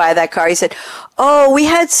ready to buy that car. He said, we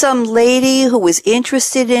had some lady who was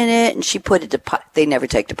interested in it and she put a deposit. They never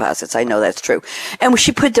take deposits. I know that's true. And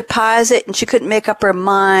she put a deposit and she couldn't make up her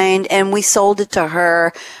mind and we sold it to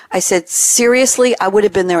her. I said, seriously, I would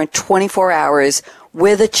have been there in 24 hours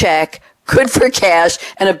with a check, good for cash,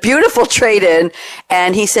 and a beautiful trade-in.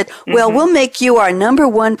 And he said, well, we'll make you our number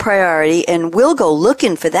one priority and we'll go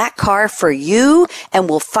looking for that car for you and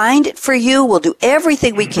we'll find it for you. We'll do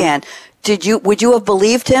everything we can. Would you have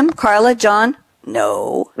believed him, Carla, John?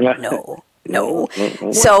 No.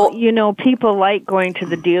 So, people like going to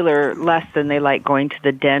the dealer less than they like going to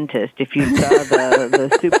the dentist. If you saw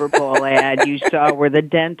the Super Bowl ad, you saw where the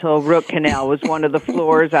dental root canal was one of the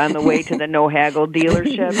floors on the way to the no haggle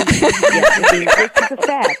dealership. This is a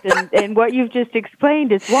fact, and what you've just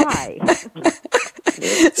explained is why.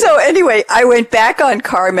 So anyway, I went back on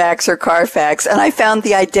CarMax or Carfax and I found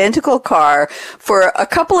the identical car for a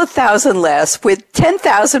couple of thousand less with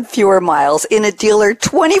 10,000 fewer miles in a dealer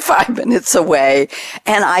 25 minutes away.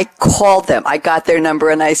 And I called them. I got their number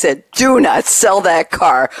and I said, do not sell that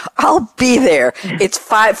car. I'll be there. It's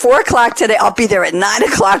 4 o'clock today. I'll be there at 9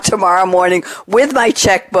 o'clock tomorrow morning with my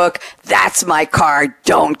checkbook. That's my car.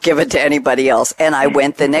 Don't give it to anybody else. And I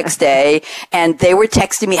went the next day and they were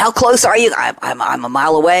texting me, how close are you? I'm a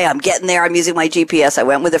mile away. I'm getting there. I'm using my GPS. I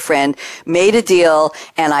went with a friend, made a deal,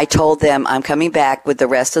 and I told them I'm coming back with the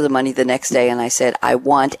rest of the money the next day. And I said, I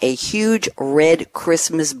want a huge red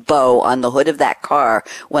Christmas bow on the hood of that car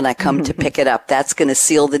when I come to pick it up. That's going to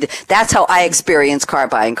seal that's how I experience car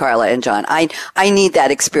buying, Carla and John. I need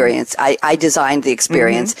that experience. I designed the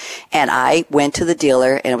experience and I went to the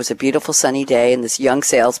dealer and it was a beautiful sunny day and this young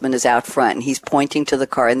salesman is out front and he's pointing to the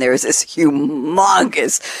car and there is this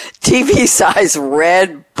humongous TV size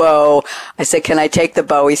red bow. I said, can I take the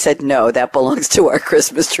bow? He said, no, that belongs to our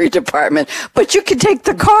Christmas tree department, but you can take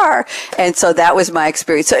the car. And so that was my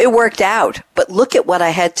experience. So it worked out, but look at what I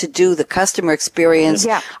had to do, the customer experience.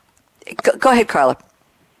 Yeah. Go ahead, Carla.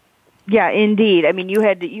 Yeah, indeed. I mean, you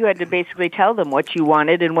had to basically tell them what you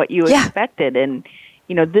wanted and what you expected. And,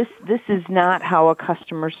 this is not how a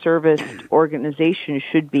customer service organization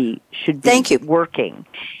should be working.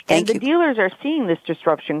 And the dealers are seeing this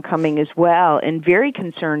disruption coming as well and very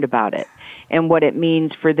concerned about it and what it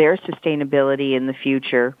means for their sustainability in the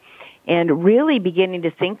future and really beginning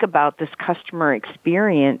to think about this customer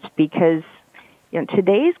experience because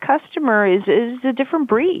today's customer is a different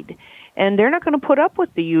breed and they're not going to put up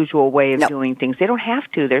with the usual way of doing things. They don't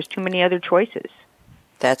have to. There's too many other choices.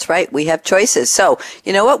 That's right. We have choices. So,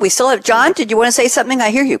 you know what? We still have John. Did you want to say something?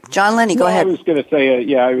 I hear you. John Leney, go ahead. I was going to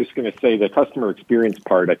say the customer experience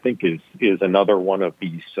part, I think, is another one of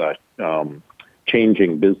these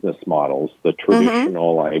changing business models. The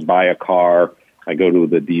traditional, I buy a car, I go to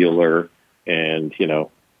the dealer, and 3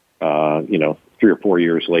 or 4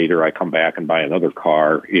 years later, I come back and buy another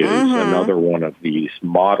car is another one of these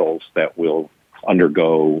models that will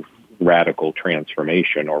undergo radical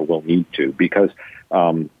transformation or will need to because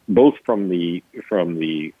both from the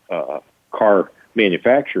car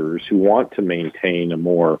manufacturers who want to maintain a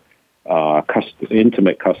more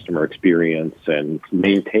intimate customer experience and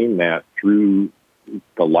maintain that through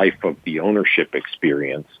the life of the ownership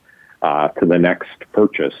experience to the next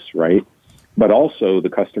purchase, right? but also the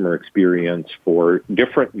customer experience for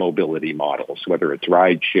different mobility models, whether it's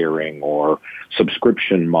ride sharing or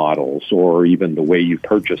subscription models or even the way you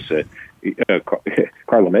purchase it.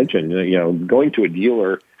 Carla mentioned, going to a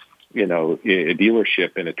dealer, a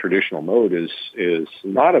dealership in a traditional mode is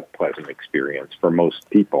not a pleasant experience for most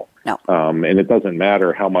people. No. And it doesn't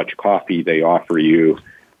matter how much coffee they offer you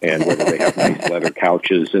and whether they have nice leather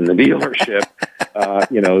couches in the dealership.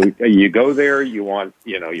 You go there, you want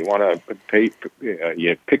to pay,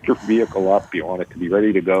 you pick your vehicle up, you want it to be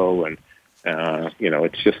ready to go, and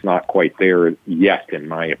it's just not quite there yet, in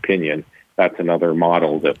my opinion. That's another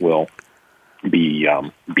model that will be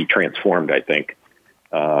transformed, I think,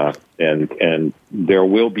 and there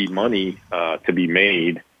will be money to be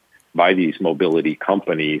made by these mobility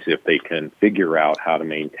companies if they can figure out how to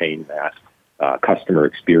maintain that customer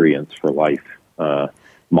experience for life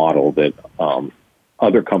model that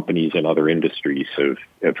other companies in other industries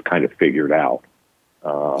have kind of figured out.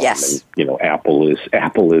 Yes. And, Apple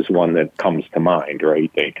is one that comes to mind,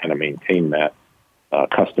 right? They kind of maintain that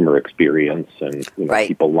customer experience, and right.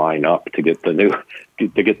 People line up to get the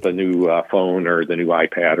new phone or the new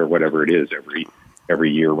iPad or whatever it is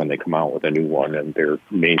every year when they come out with a new one, and they're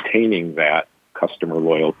maintaining that customer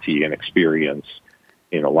loyalty and experience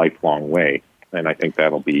in a lifelong way. And I think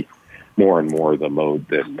that'll be more and more the mode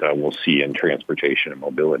that we'll see in transportation and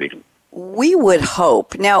mobility. We would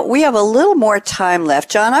hope. Now, we have a little more time left.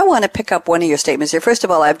 John, I want to pick up one of your statements here. First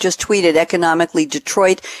of all, I've just tweeted, economically,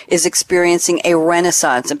 Detroit is experiencing a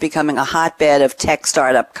renaissance and becoming a hotbed of tech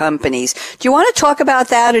startup companies. Do you want to talk about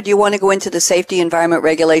that, or do you want to go into the safety, environment,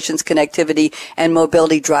 regulations, connectivity, and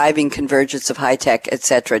mobility driving convergence of high tech, et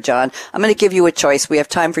cetera? John, I'm going to give you a choice. We have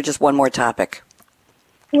time for just one more topic.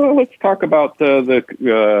 Well, let's talk about the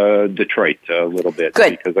Detroit a little bit.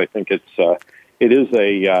 Good. Because I think it is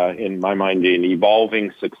in my mind, an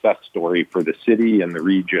evolving success story for the city and the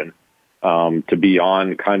region to be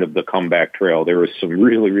on kind of the comeback trail. There was some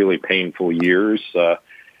really, really painful years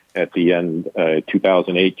at the end,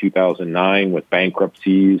 2008, 2009, with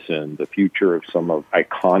bankruptcies and the future of some of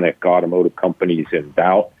iconic automotive companies in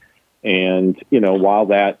doubt. And while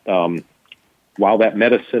that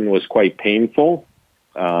medicine was quite painful,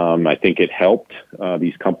 I think it helped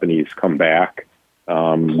these companies come back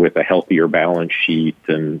with a healthier balance sheet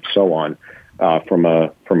and so on from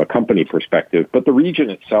a company perspective. But the region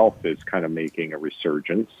itself is kind of making a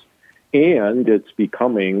resurgence, and it's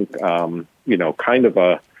becoming kind of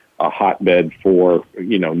a hotbed for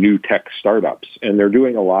new tech startups, and they're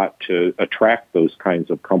doing a lot to attract those kinds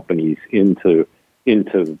of companies into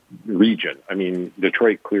the region. I mean,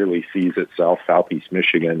 Detroit clearly sees itself, Southeast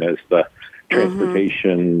Michigan, as the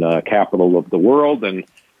transportation capital of the world, and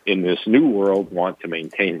in this new world want to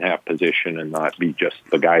maintain that position and not be just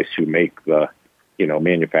the guys who make the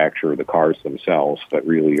manufacture the cars themselves, but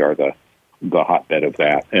really are the hotbed of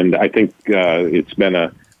that. And I think it's been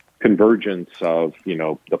a convergence of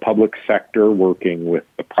the public sector working with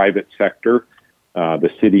the private sector.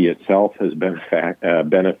 The city itself has been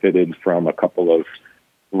benefited from a couple of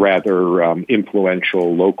rather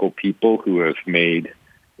influential local people who have made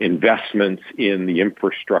investments in the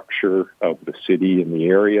infrastructure of the city and the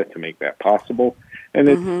area to make that possible. And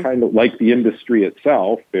it's kind of like the industry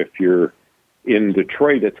itself. If you're in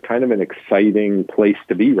Detroit, it's kind of an exciting place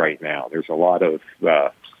to be right now. There's a lot of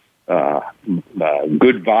good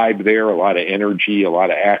vibe there, a lot of energy, a lot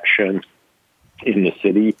of action in the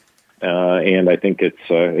city. And I think it's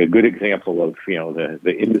a good example of,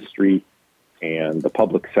 the industry and the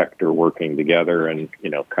public sector working together and,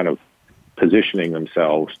 kind of positioning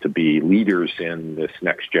themselves to be leaders in this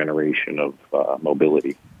next generation of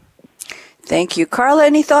mobility. Thank you. Carla,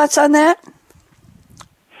 any thoughts on that?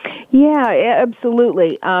 Yeah,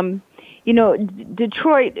 absolutely.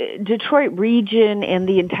 Detroit region and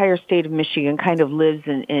the entire state of Michigan kind of lives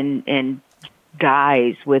and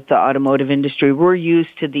dies with the automotive industry. We're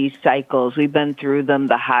used to these cycles. We've been through them,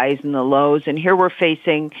 the highs and the lows, and here we're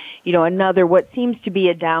facing, another what seems to be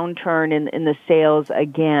a downturn in the sales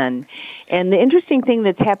again. And the interesting thing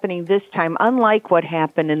that's happening this time, unlike what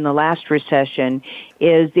happened in the last recession,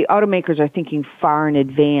 is the automakers are thinking far in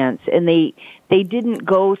advance, and they didn't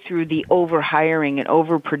go through the over-hiring and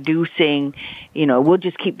over-producing, we'll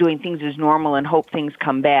just keep doing things as normal and hope things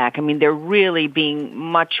come back. I mean, they're really being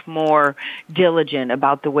much more diligent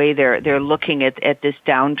about the way they're looking at this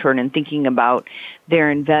downturn and thinking about their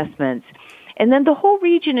investments. And then the whole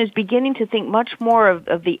region is beginning to think much more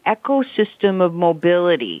of the ecosystem of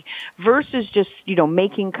mobility versus just,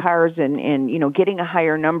 making cars and getting a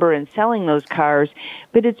higher number and selling those cars.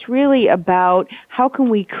 But it's really about how can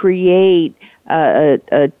we create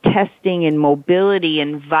a testing and mobility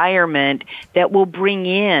environment that will bring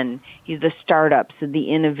in the startups and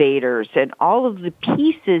the innovators and all of the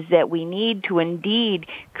pieces that we need to indeed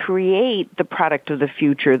create the product of the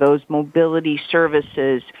future, those mobility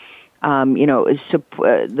services.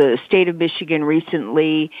 The state of Michigan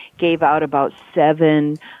recently gave out about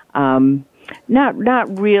 7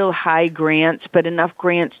 not real high grants, but enough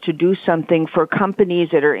grants to do something for companies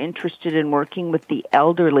that are interested in working with the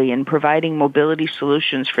elderly and providing mobility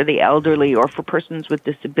solutions for the elderly or for persons with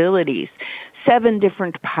disabilities. 7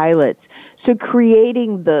 different pilots. So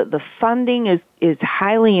creating the funding is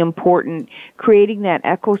highly important, creating that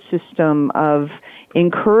ecosystem of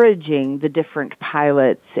encouraging the different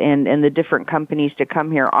pilots and the different companies to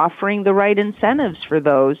come here, offering the right incentives for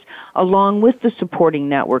those, along with the supporting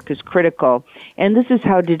network is critical. And this is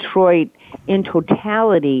how Detroit, in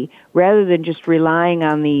totality, rather than just relying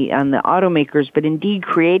on the automakers, but indeed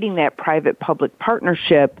creating that private-public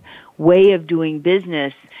partnership way of doing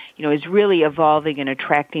business, is really evolving and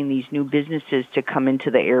attracting these new businesses to come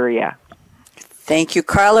into the area. Thank you,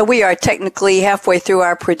 Carla. We are technically halfway through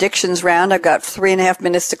our predictions round. I've got 3.5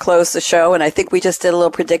 minutes to close the show, and I think we just did a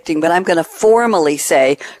little predicting, but I'm going to formally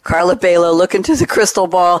say, Carla Bailo, look into the crystal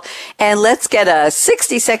ball, and let's get a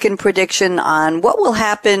 60-second prediction on what will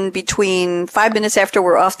happen between 5 minutes after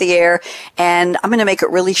we're off the air, and I'm going to make it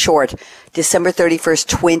really short. December 31st,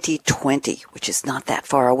 2020, which is not that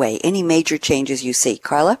far away. Any major changes you see?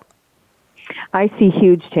 Carla? I see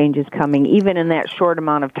huge changes coming, even in that short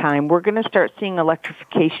amount of time. We're going to start seeing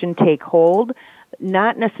electrification take hold,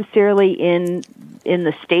 not necessarily in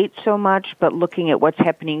the States so much, but looking at what's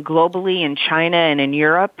happening globally in China and in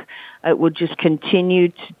Europe. It will just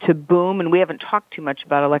continue to boom, and we haven't talked too much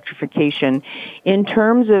about electrification. In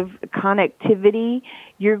terms of connectivity,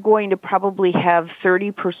 you're going to probably have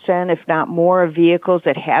 30%, if not more, of vehicles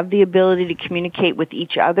that have the ability to communicate with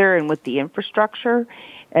each other and with the infrastructure,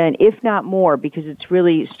 and if not more, because it's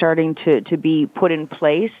really starting to be put in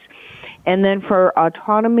place. And then for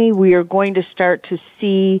autonomy, we are going to start to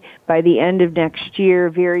see by the end of next year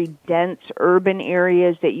very dense urban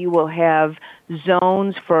areas that you will have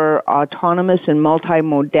zones for autonomous and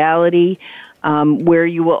multimodality, where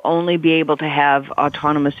you will only be able to have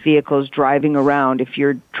autonomous vehicles driving around. If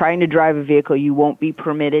you're trying to drive a vehicle, you won't be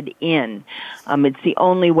permitted in. It's the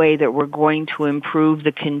only way that we're going to improve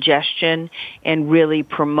the congestion and really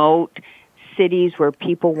promote cities where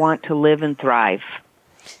people want to live and thrive.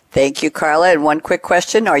 Thank you, Carla. And one quick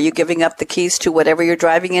question. Are you giving up the keys to whatever you're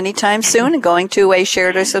driving anytime soon and going to a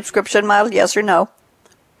shared or subscription model? Yes or no?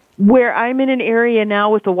 Where I'm in an area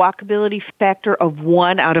now with a walkability factor of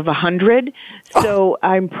 1 out of 100, so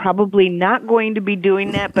I'm probably not going to be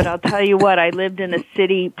doing that, but I'll tell you what, I lived in a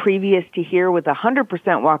city previous to here with 100%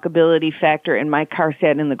 walkability factor, and my car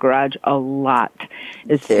sat in the garage a lot.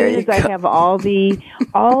 As soon as I have all the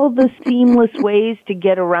seamless ways to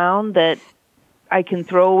get around that I can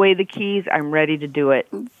throw away the keys, I'm ready to do it.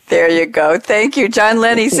 There you go. Thank you, John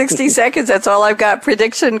Leney. 60 seconds. That's all I've got.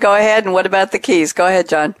 Prediction. Go ahead. And what about the keys? Go ahead,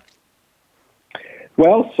 John.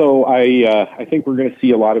 Well, so I think we're going to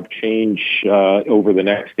see a lot of change over the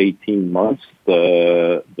next 18 months.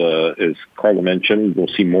 As Carla mentioned, we'll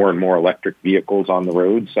see more and more electric vehicles on the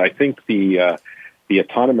roads. I think the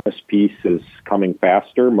autonomous piece is coming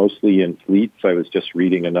faster, mostly in fleets. I was just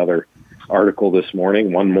reading another article this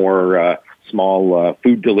morning. One more small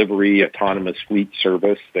food delivery autonomous fleet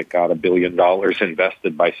service that got $1 billion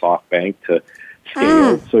invested by SoftBank to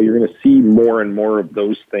scale. So you're going to see more and more of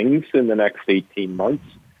those things in the next 18 months.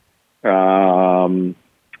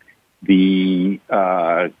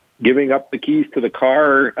 Giving up the keys to the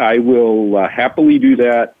car, I will happily do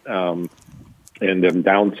that. And I'm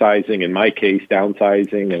downsizing, in my case,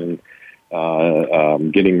 and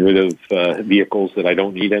getting rid of vehicles that I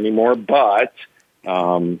don't need anymore. But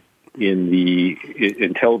until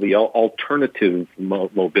the alternative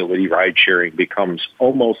mobility ride sharing becomes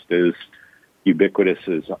almost as ubiquitous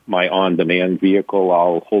as my on-demand vehicle,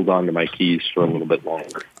 I'll hold on to my keys for a little bit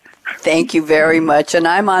longer. Thank you very much. And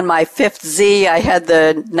I'm on my 5th Z. I had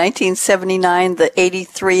the 1979, the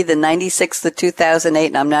 83, the 96, the 2008,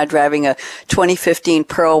 and I'm now driving a 2015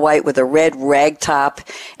 Pearl White with a red rag top.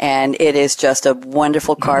 And it is just a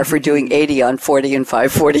wonderful car for doing 80 on 40 and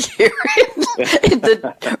 540 here in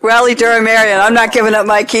the Raleigh-Durham area. And I'm not giving up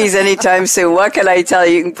my keys anytime soon. What can I tell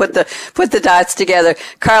you? You can put the dots together.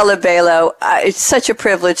 Carla Bailo, it's such a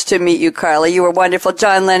privilege to meet you, Carla. You were wonderful.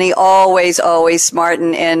 John Leney, always smart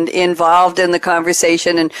and involved in the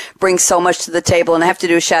conversation and brings so much to the table. And I have to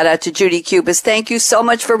do a shout out to Judy Cubas. Thank you so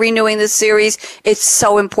much for renewing this series. It's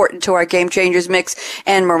so important to our Game Changers mix.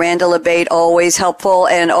 And Miranda LeBate, always helpful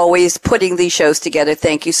and always putting these shows together.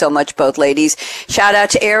 Thank you so much, both ladies. Shout out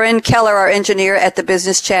to Aaron Keller, our engineer at the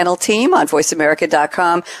Business Channel team on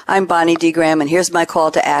voiceamerica.com. I'm Bonnie D. Graham, and here's my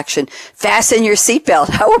call to action. Fasten your seatbelt.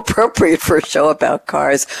 How appropriate for a show about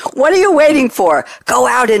cars. What are you waiting for? Go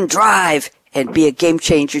out and drive and be a game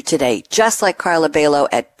changer today, just like Carla Bailo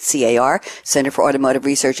at CAR, Center for Automotive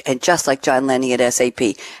Research, and just like John Leney at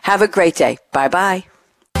SAP. Have a great day. Bye-bye.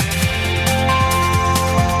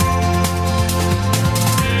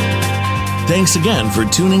 Thanks again for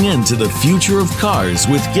tuning in to the Future of Cars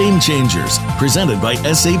with Game Changers, presented by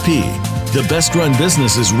SAP. The best-run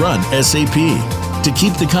businesses run SAP. To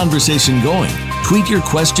keep the conversation going, tweet your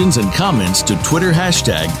questions and comments to Twitter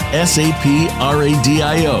hashtag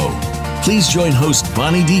 #SAPRADIO. Please join host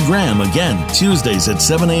Bonnie D. Graham again Tuesdays at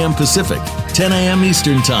 7 a.m. Pacific, 10 a.m.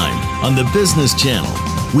 Eastern Time on the Business Channel.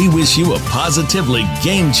 We wish you a positively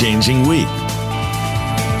game-changing week.